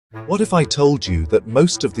What if I told you that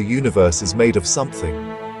most of the universe is made of something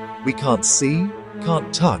we can't see,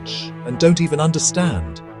 can't touch, and don't even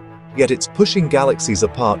understand? Yet it's pushing galaxies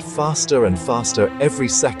apart faster and faster every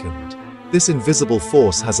second. This invisible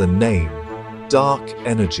force has a name: dark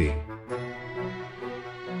energy.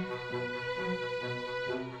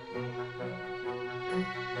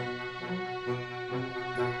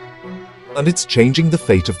 And it's changing the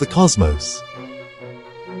fate of the cosmos.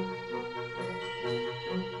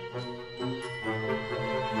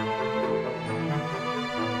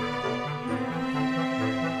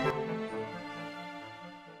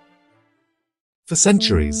 For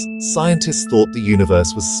centuries, scientists thought the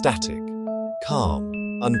universe was static,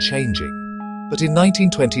 calm, unchanging. But in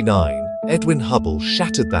 1929, Edwin Hubble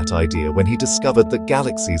shattered that idea when he discovered that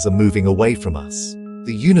galaxies are moving away from us.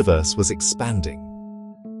 The universe was expanding.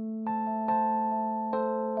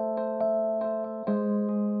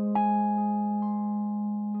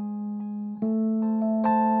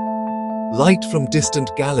 Light from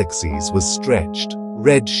distant galaxies was stretched,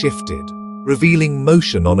 red-shifted, revealing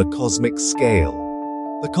motion on a cosmic scale.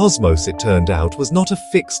 The cosmos, it turned out, was not a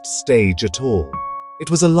fixed stage at all.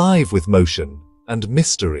 It was alive with motion and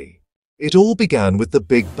mystery. It all began with the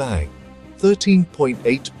Big Bang,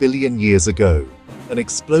 13.8 billion years ago, an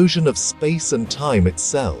explosion of space and time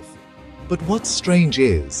itself. But what's strange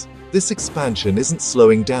is, this expansion isn't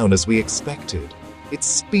slowing down as we expected. It's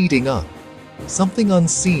speeding up. Something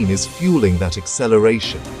unseen is fueling that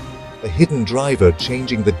acceleration, a hidden driver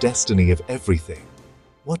changing the destiny of everything.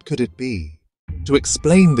 What could it be? To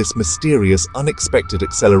explain this mysterious, unexpected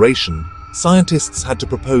acceleration, scientists had to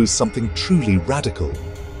propose something truly radical.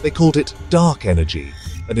 They called it dark energy,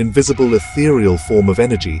 an invisible, ethereal form of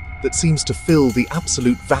energy that seems to fill the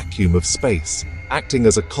absolute vacuum of space, acting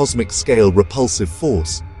as a cosmic-scale repulsive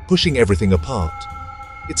force, pushing everything apart.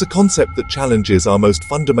 It's a concept that challenges our most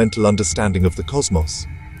fundamental understanding of the cosmos,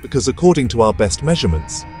 because according to our best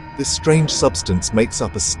measurements, this strange substance makes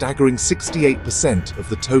up a staggering 68% of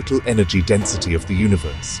the total energy density of the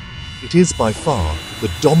universe. It is by far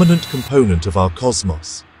the dominant component of our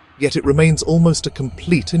cosmos, yet it remains almost a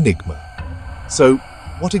complete enigma. So,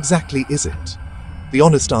 what exactly is it? The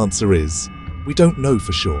honest answer is, we don't know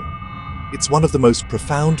for sure. It's one of the most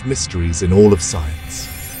profound mysteries in all of science.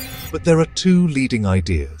 But there are two leading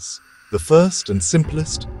ideas. The first and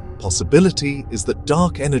simplest possibility is that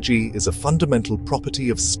dark energy is a fundamental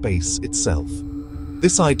property of space itself.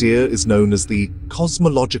 This idea is known as the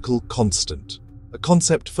cosmological constant, a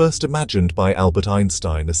concept first imagined by Albert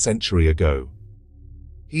Einstein a century ago.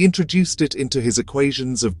 He introduced it into his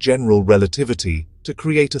equations of general relativity to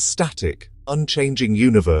create a static, unchanging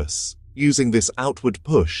universe, using this outward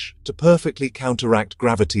push to perfectly counteract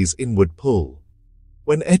gravity's inward pull.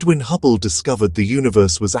 When Edwin Hubble discovered the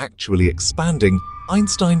universe was actually expanding,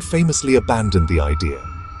 Einstein famously abandoned the idea,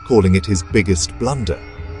 calling it his biggest blunder.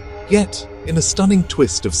 Yet, in a stunning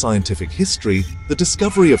twist of scientific history, the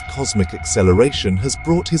discovery of cosmic acceleration has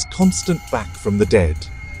brought his constant back from the dead.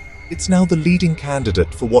 It's now the leading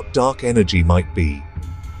candidate for what dark energy might be.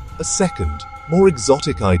 A second, more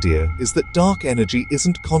exotic idea is that dark energy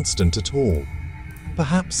isn't constant at all.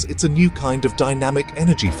 Perhaps it's a new kind of dynamic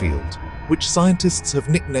energy field, which scientists have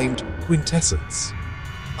nicknamed quintessence.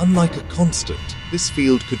 Unlike a constant, this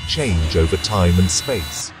field could change over time and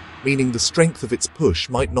space, meaning the strength of its push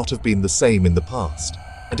might not have been the same in the past,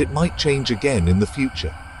 and it might change again in the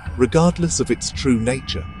future. Regardless of its true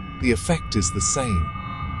nature, the effect is the same.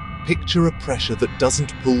 Picture a pressure that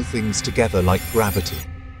doesn't pull things together like gravity.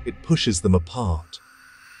 It pushes them apart.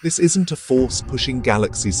 This isn't a force pushing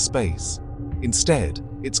galaxies' space. Instead,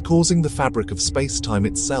 it's causing the fabric of space-time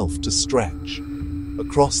itself to stretch.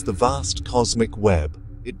 Across the vast cosmic web,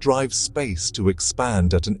 it drives space to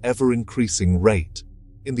expand at an ever-increasing rate.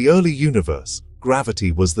 In the early universe,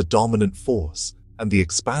 gravity was the dominant force, and the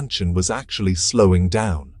expansion was actually slowing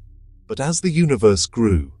down. But as the universe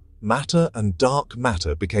grew, matter and dark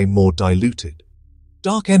matter became more diluted.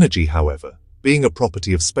 Dark energy, however, being a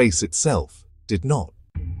property of space itself, did not.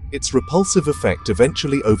 Its repulsive effect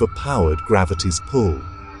eventually overpowered gravity's pull.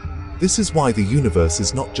 This is why the universe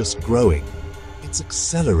is not just growing, it's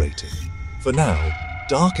accelerating. For now,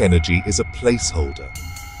 dark energy is a placeholder,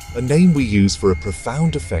 a name we use for a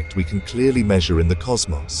profound effect we can clearly measure in the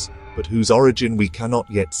cosmos, but whose origin we cannot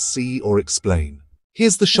yet see or explain.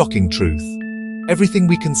 Here's the shocking truth. Everything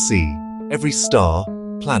we can see, every star,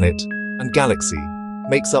 planet, and galaxy,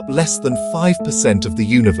 makes up less than 5% of the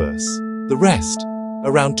universe. The rest,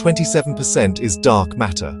 around 27%, is dark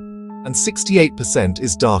matter, and 68%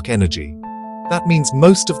 is dark energy. That means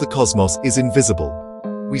most of the cosmos is invisible.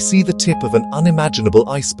 We see the tip of an unimaginable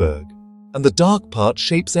iceberg, and the dark part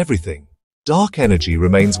shapes everything. Dark energy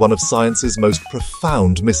remains one of science's most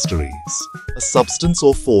profound mysteries, a substance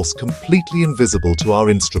or force completely invisible to our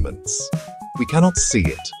instruments. We cannot see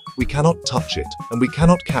it, we cannot touch it, and we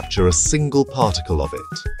cannot capture a single particle of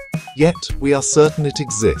it. Yet, we are certain it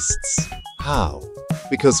exists. How?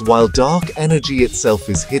 Because while dark energy itself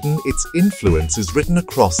is hidden, its influence is written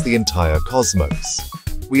across the entire cosmos.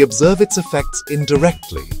 We observe its effects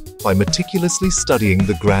indirectly by meticulously studying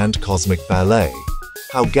the grand cosmic ballet.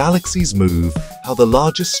 How galaxies move, how the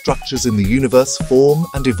largest structures in the universe form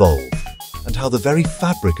and evolve, and how the very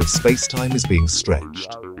fabric of space-time is being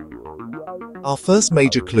stretched. Our first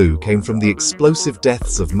major clue came from the explosive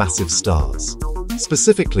deaths of massive stars,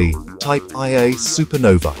 specifically Type Ia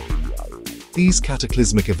supernovae. These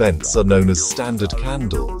cataclysmic events are known as standard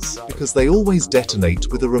candles because they always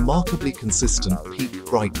detonate with a remarkably consistent peak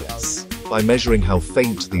brightness. By measuring how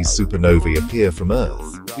faint these supernovae appear from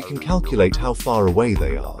Earth, we can calculate how far away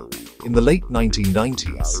they are. In the late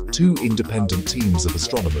 1990s, two independent teams of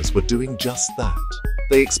astronomers were doing just that.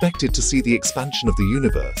 They expected to see the expansion of the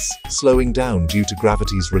universe slowing down due to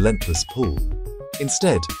gravity's relentless pull.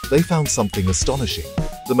 Instead, they found something astonishing.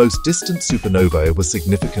 The most distant supernovae were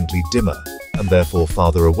significantly dimmer, and therefore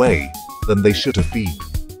farther away, than they should have been.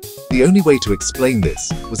 The only way to explain this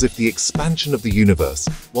was if the expansion of the universe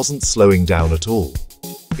wasn't slowing down at all.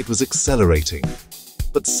 It was accelerating.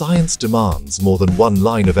 But science demands more than one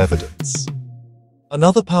line of evidence.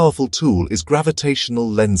 Another powerful tool is gravitational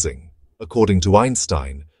lensing. According to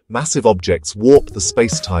Einstein, massive objects warp the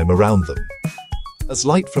space-time around them. As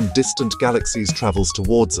light from distant galaxies travels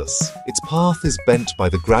towards us, its path is bent by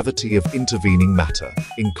the gravity of intervening matter,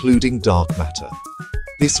 including dark matter.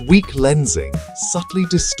 This weak lensing subtly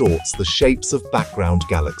distorts the shapes of background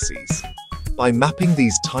galaxies. By mapping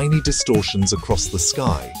these tiny distortions across the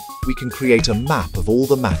sky, we can create a map of all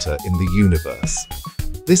the matter in the universe.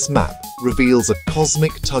 This map reveals a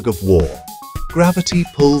cosmic tug-of-war. Gravity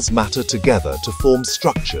pulls matter together to form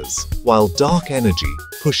structures, while dark energy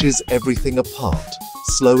pushes everything apart,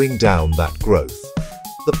 slowing down that growth.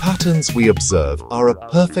 The patterns we observe are a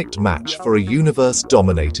perfect match for a universe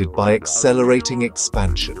dominated by accelerating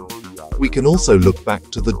expansion. We can also look back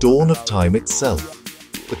to the dawn of time itself.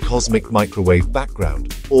 The cosmic microwave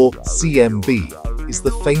background, or CMB, is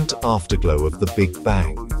the faint afterglow of the Big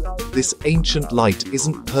Bang. This ancient light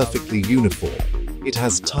isn't perfectly uniform. It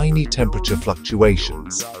has tiny temperature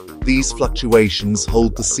fluctuations. These fluctuations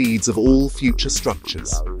hold the seeds of all future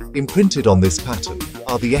structures. Imprinted on this pattern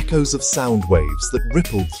are the echoes of sound waves that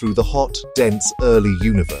rippled through the hot, dense, early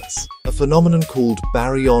universe, a phenomenon called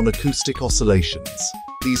baryon acoustic oscillations.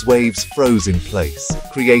 These waves froze in place,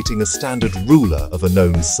 creating a standard ruler of a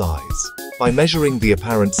known size. By measuring the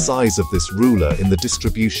apparent size of this ruler in the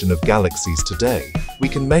distribution of galaxies today, we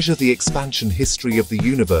can measure the expansion history of the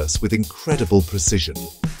universe with incredible precision.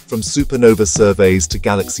 From supernova surveys to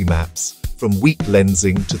galaxy maps, from weak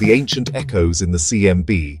lensing to the ancient echoes in the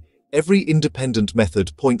CMB, every independent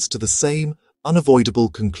method points to the same, unavoidable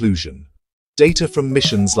conclusion. Data from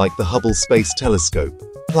missions like the Hubble Space Telescope,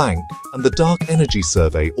 Planck, and the Dark Energy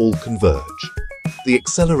Survey all converge. The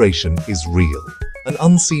acceleration is real. An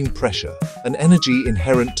unseen pressure, an energy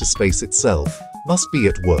inherent to space itself, must be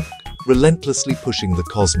at work, relentlessly pushing the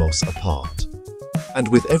cosmos apart. And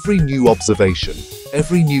with every new observation,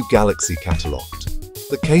 every new galaxy catalogued,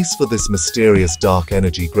 the case for this mysterious dark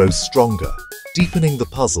energy grows stronger, deepening the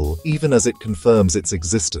puzzle even as it confirms its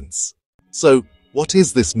existence. So, what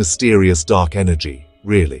is this mysterious dark energy,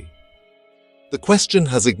 really? The question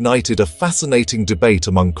has ignited a fascinating debate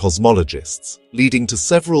among cosmologists, leading to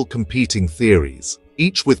several competing theories,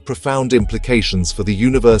 each with profound implications for the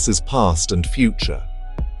universe's past and future.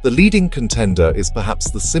 The leading contender is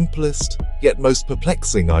perhaps the simplest, yet most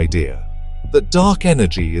perplexing idea, that dark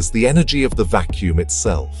energy is the energy of the vacuum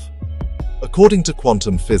itself. According to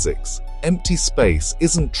quantum physics, empty space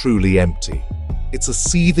isn't truly empty. It's a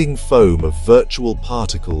seething foam of virtual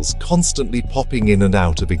particles constantly popping in and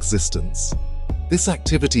out of existence. This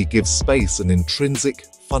activity gives space an intrinsic,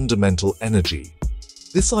 fundamental energy.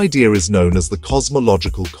 This idea is known as the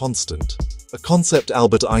cosmological constant, a concept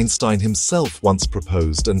Albert Einstein himself once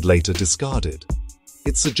proposed and later discarded.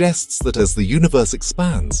 It suggests that as the universe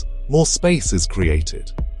expands, more space is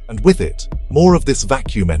created, and with it, more of this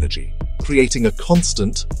vacuum energy, creating a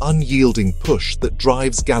constant, unyielding push that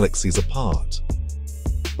drives galaxies apart.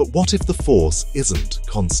 But what if the force isn't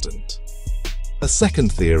constant? A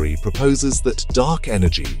second theory proposes that dark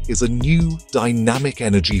energy is a new, dynamic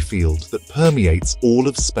energy field that permeates all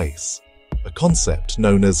of space, a concept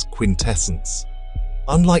known as quintessence.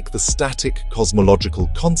 Unlike the static cosmological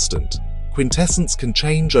constant, Quintessence can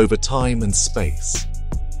change over time and space.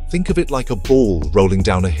 Think of it like a ball rolling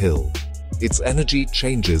down a hill. Its energy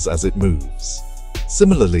changes as it moves.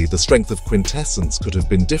 Similarly, the strength of quintessence could have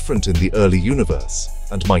been different in the early universe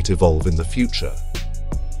and might evolve in the future.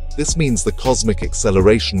 This means the cosmic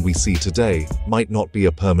acceleration we see today might not be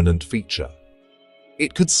a permanent feature.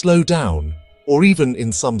 It could slow down, or even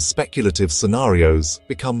in some speculative scenarios,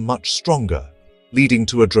 become much stronger, leading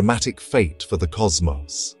to a dramatic fate for the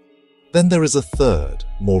cosmos. Then there is a third,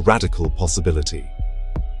 more radical possibility.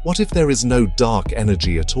 What if there is no dark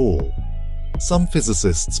energy at all? Some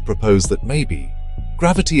physicists propose that maybe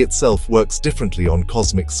gravity itself works differently on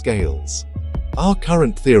cosmic scales. Our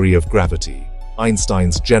current theory of gravity,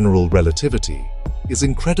 Einstein's general relativity, is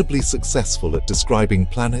incredibly successful at describing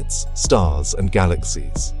planets, stars, and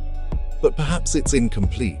galaxies. But perhaps it's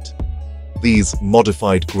incomplete. These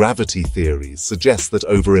modified gravity theories suggest that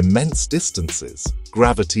over immense distances,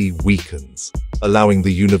 gravity weakens, allowing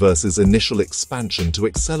the universe's initial expansion to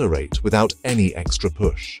accelerate without any extra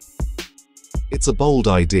push. It's a bold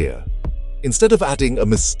idea. Instead of adding a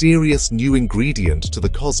mysterious new ingredient to the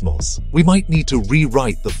cosmos, we might need to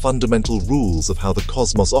rewrite the fundamental rules of how the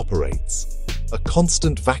cosmos operates. A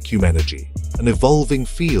constant vacuum energy, an evolving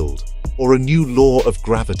field, or a new law of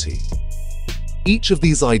gravity. Each of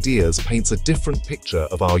these ideas paints a different picture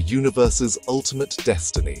of our universe's ultimate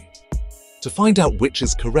destiny. To find out which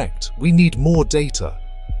is correct, we need more data.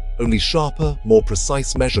 Only sharper, more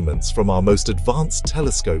precise measurements from our most advanced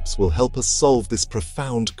telescopes will help us solve this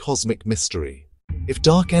profound cosmic mystery. If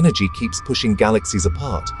dark energy keeps pushing galaxies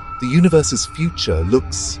apart, the universe's future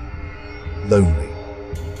looks lonely.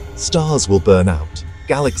 Stars will burn out,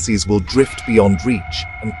 galaxies will drift beyond reach,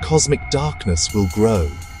 and cosmic darkness will grow.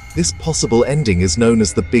 This possible ending is known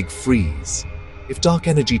as the Big Freeze. If dark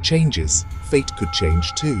energy changes, fate could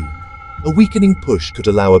change too. A weakening push could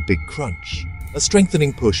allow a big crunch. A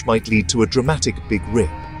strengthening push might lead to a dramatic big rip.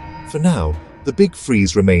 For now, the Big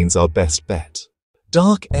Freeze remains our best bet.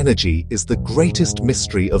 Dark energy is the greatest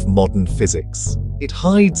mystery of modern physics. It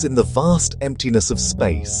hides in the vast emptiness of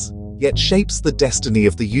space, yet shapes the destiny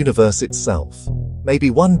of the universe itself.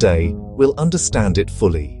 Maybe one day, we'll understand it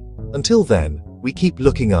fully. Until then, we keep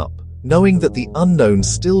looking up, knowing that the unknown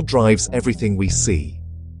still drives everything we see.